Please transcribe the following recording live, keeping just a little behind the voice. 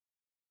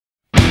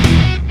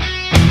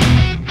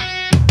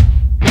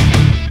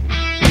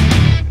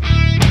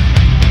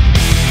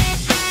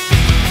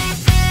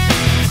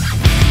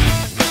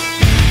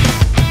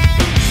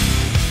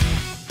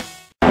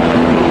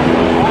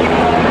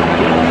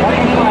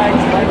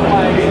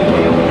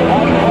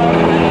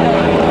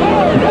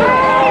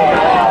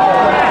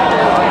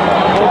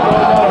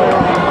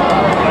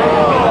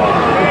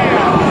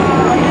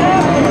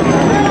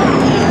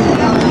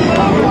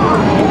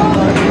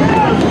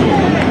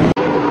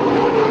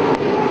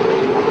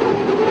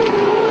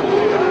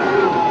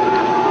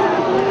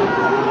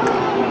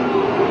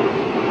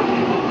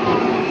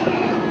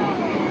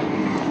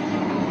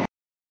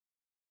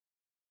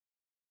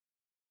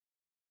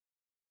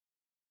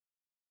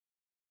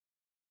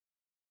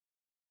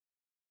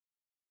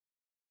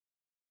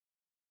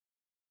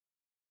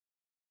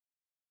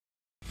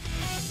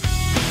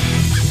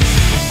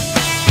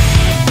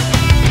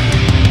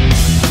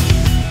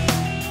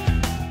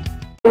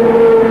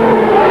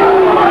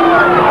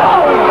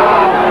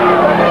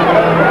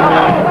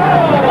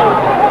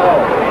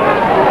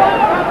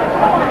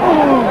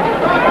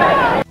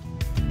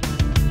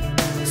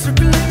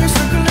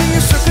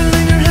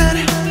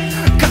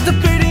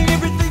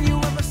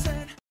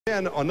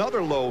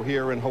Another low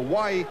here in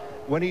Hawaii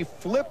when he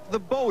flipped the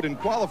boat in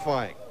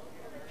qualifying.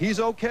 He's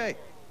okay.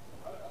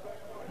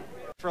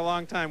 For a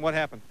long time, what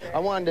happened? I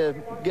wanted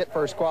to get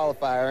first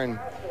qualifier, and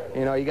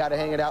you know, you got to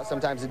hang it out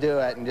sometimes to do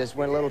it, and just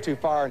went a little too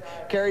far and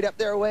carried up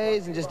there a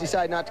ways and just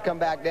decided not to come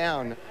back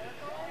down.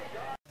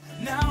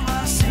 Now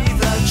I see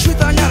the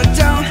truth, I got it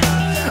down.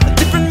 A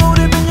different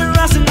motive in your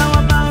eyes, and now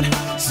I'm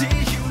out. See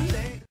you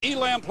later.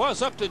 Elam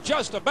Plus up to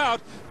just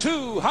about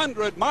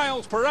 200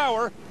 miles per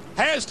hour.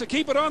 Has to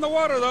keep it on the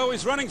water, though.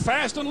 He's running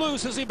fast and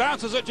loose as he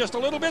bounces it just a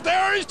little bit.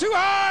 There, he's too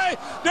high.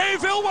 Dave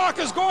Villwalk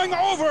is going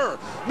over.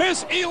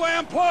 Miss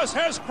Elam Plus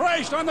has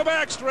crashed on the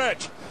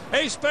backstretch.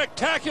 A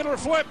spectacular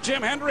flip,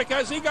 Jim Hendrick,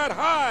 as he got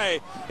high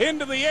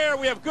into the air.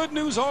 We have good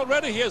news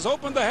already. He has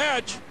opened the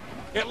hatch.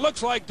 It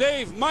looks like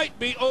Dave might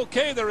be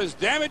okay. There is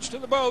damage to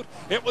the boat.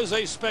 It was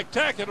a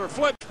spectacular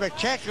flip.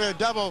 Spectacular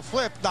double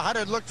flip. How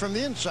did it look from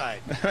the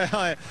inside? Well,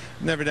 I've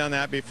never done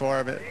that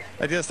before, but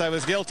I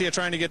was guilty of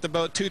trying to get the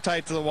boat too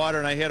tight to the water,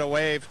 and I hit a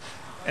wave,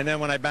 and then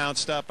when I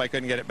bounced up, I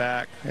couldn't get it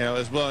back. You know, it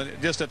was blowing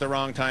just at the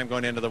wrong time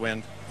going into the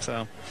wind.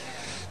 So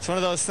it's one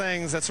of those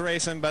things. That's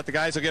racing, but the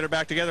guys will get her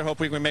back together. Hope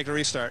we can make a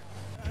restart.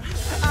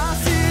 I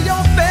see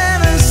your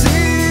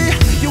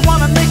fantasy. You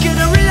want to make it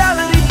a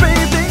reality,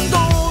 baby.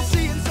 Go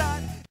see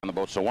inside. On the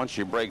boat, so once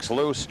she breaks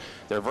loose,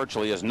 there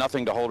virtually is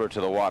nothing to hold her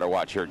to the water.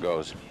 Watch, here it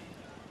goes.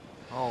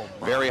 Oh,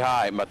 my. Very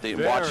high, but the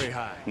Very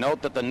high.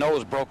 Note that the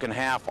nose broke in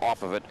half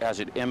off of it as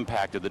it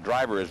impacted. The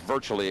driver is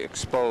virtually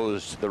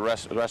exposed. The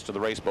rest of the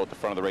race boat, the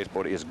front of the race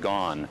boat, is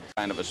gone.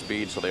 Kind of a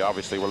speed, so they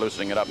obviously were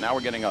loosening it up. Now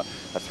we're getting a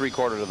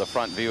 3/4 to the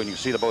front view, and you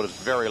see the boat is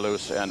very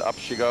loose, and up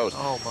she goes.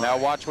 Oh, my. Now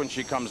watch when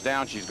she comes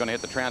down. She's going to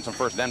hit the transom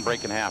first, then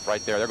break in half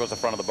right there. There goes the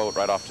front of the boat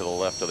right off to the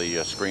left of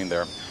the screen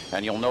there.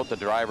 And you'll note the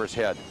driver's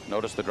head.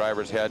 Notice the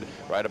driver's head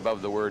right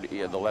above the word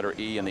E, the letter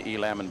E in the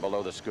Elam and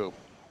below the scoop.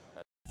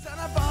 Son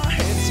of our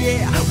heads,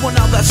 yeah, well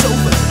now that's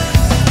over.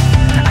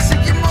 I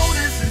see your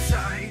motives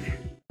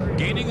inside.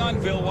 Gaining on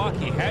Villwalk,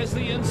 he has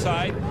the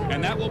inside,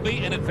 and that will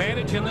be an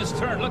advantage in this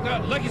turn. Look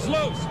out, look, he's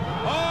loose.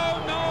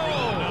 Oh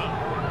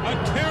no!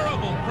 A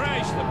terrible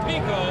crash. The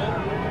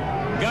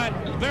Pico got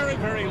very,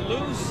 very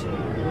loose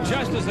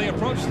just as they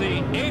approached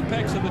the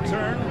apex of the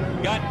turn,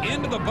 got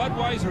into the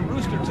Budweiser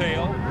rooster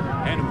tail,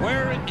 and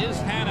where is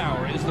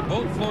Hanauer? Is the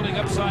boat floating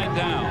upside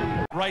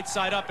down? Right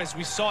side up, as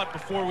we saw it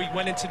before we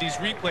went into these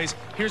replays.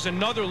 Here's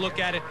another look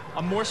at it,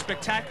 a more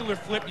spectacular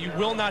flip you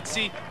will not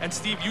see, and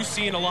Steve, you've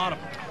seen a lot of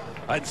them.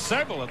 And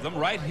several of them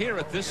right here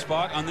at this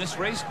spot on this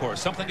race course.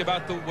 Something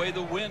about the way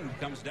the wind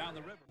comes down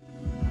the river.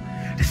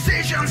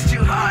 Decisions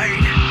to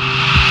hide.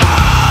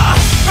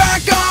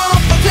 Back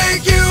off, I'll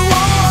take you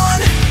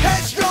on.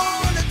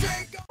 Headstrong to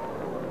take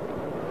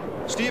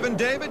on. Stephen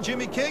David,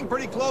 Jimmy King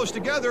pretty close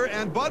together,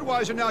 and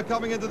Budweiser now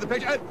coming into the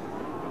picture.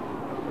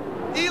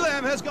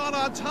 Elam has gone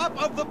on top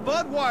of the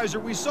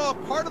Budweiser. We saw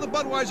part of the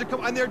Budweiser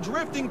come, and they're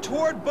drifting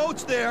toward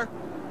boats there.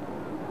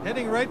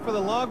 Heading right for the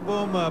log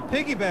boom,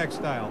 piggyback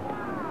style.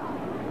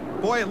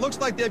 Boy, it looks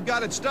like they've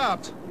got it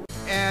stopped.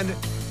 And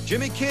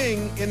Jimmy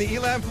King in the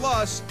Elam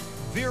Plus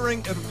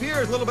veering, it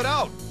appears, a little bit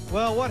out.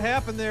 Well, what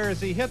happened there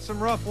is he hit some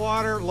rough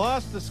water,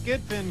 lost the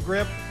skid fin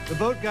grip, the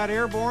boat got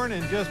airborne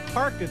and just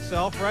parked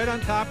itself right on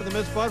top of the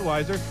Miss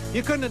Budweiser.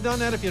 You couldn't have done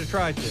that if you'd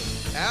tried to.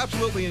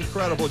 Absolutely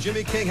incredible.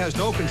 Jimmy King has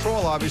no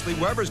control, obviously.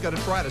 Weber's got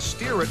to try to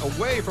steer it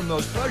away from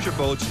those pleasure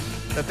boats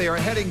that they are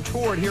heading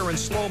toward here in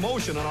slow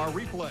motion on our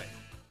replay.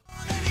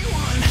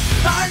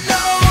 I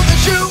know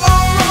that you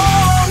are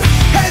wrong.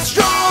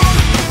 Headstrong,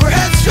 we're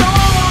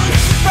headstrong.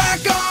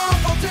 Back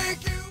off, I'll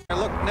take you.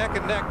 Look, neck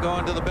and neck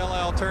going to the Belle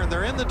Isle turn.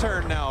 They're in the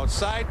turn now,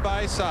 side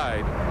by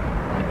side.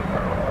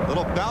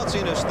 Little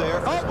bounciness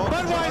there. Oh,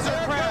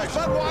 Budweiser crashed.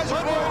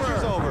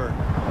 Budweiser's over.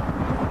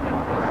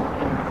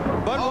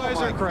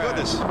 Budweiser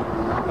crashed.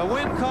 The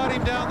wind caught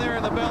him down there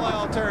in the Belle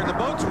Isle turn. The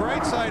boat's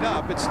right side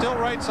up. It's still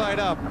right side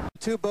up.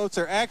 Two boats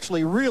are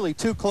actually really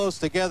too close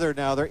together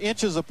now. They're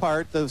inches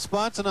apart. The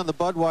sponson on the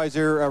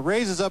Budweiser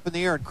raises up in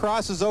the air and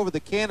crosses over the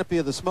canopy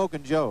of the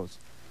Smokin' Joe's.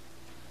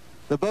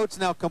 The boat's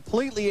now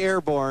completely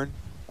airborne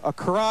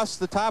across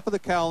the top of the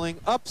cowling,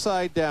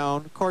 upside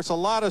down. Of course, a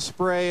lot of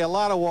spray, a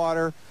lot of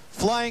water,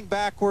 flying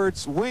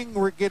backwards, wing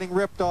getting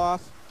ripped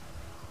off.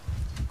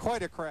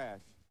 Quite a crash.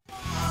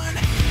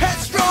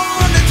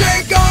 Headstrong to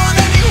take on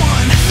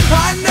anyone.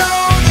 I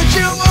know that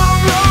you are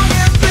wrong,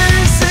 and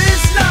this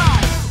is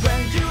not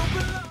where you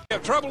belong. We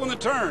have trouble in the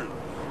turn.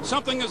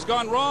 Something has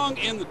gone wrong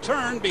in the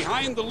turn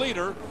behind the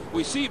leader.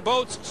 We see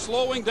boats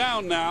slowing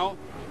down now.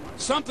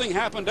 Something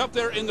happened up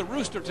there in the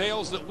rooster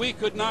tails that we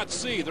could not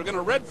see. They're going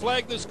to red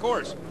flag this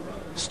course.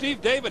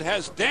 Steve David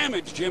has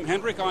damaged Jim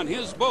Hendrick on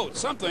his boat.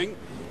 Something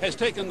has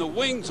taken the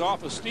wings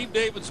off of Steve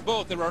David's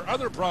boat. There are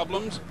other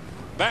problems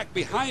back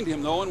behind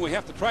him, though, and we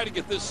have to try to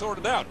get this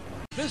sorted out.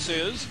 This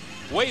is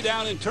way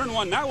down in turn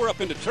one. Now we're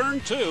up into turn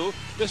two.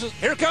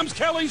 Here comes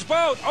Kelly's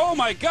boat. Oh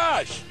my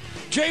gosh.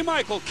 J.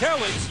 Michael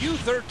Kelly's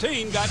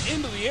U-13 got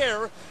into the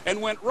air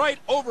and went right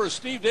over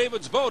Steve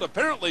David's boat.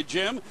 Apparently,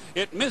 Jim,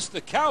 it missed the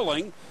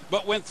cowling,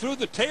 but went through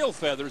the tail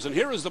feathers. And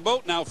here is the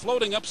boat now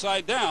floating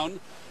upside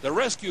down. The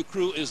rescue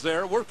crew is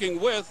there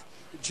working with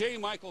J.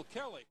 Michael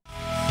Kelly.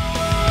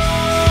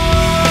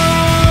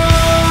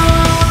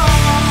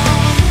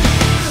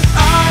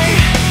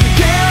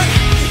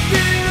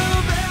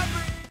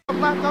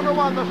 Lap number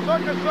 1, the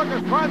Circus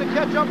trying to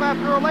catch up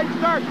after a late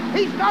start.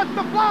 He starts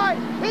to fly.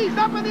 He's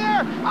up in the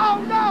air.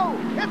 Oh, no.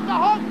 It's the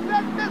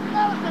Homestead Miss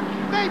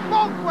Medicine. They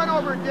both went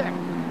over Dick.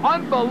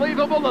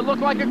 Unbelievable. It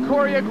looked like a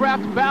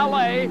choreographed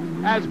ballet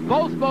as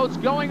both boats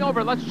going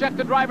over. Let's check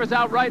the drivers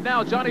out right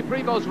now. Johnny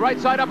Prevost's right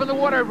side up in the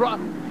water.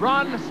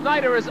 Ron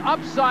Snyder is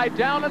upside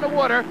down in the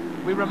water.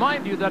 We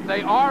remind you that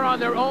they are on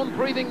their own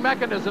breathing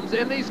mechanisms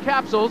in these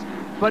capsules,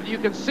 but you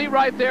can see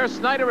right there,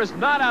 Snyder is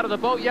not out of the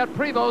boat yet.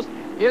 Prevost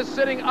is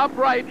sitting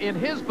upright in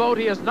his boat.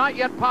 He has not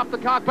yet popped the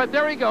cockpit.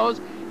 There he goes.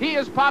 He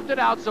has popped it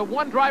out. So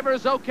one driver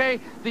is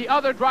okay. The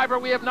other driver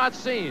we have not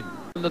seen.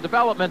 In the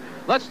development,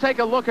 let's take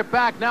a look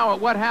back now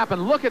at what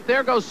happened. Look at,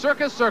 there goes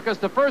Circus,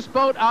 the first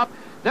boat up.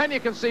 Then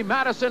you can see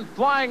Madison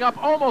flying up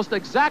almost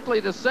exactly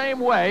the same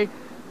way.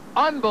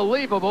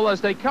 Unbelievable as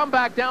they come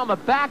back down. The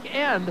back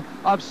end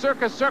of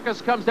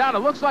Circus comes down. It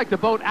looks like the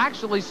boat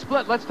actually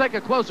split. Let's take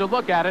a closer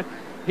look at it.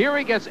 Here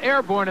he gets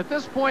airborne. At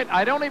this point,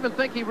 I don't even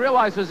think he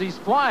realizes he's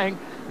flying.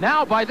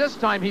 Now, by this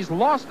time, he's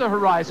lost the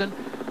horizon,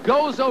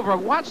 goes over.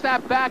 Watch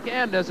that back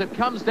end as it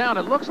comes down.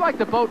 It looks like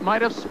the boat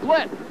might have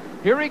split.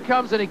 Here he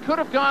comes, and he could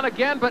have gone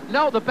again, but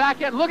no, the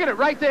back end, look at it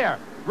right there.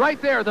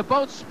 Right there, the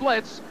boat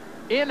splits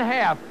in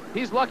half.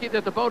 He's lucky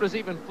that the boat is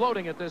even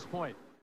floating at this point.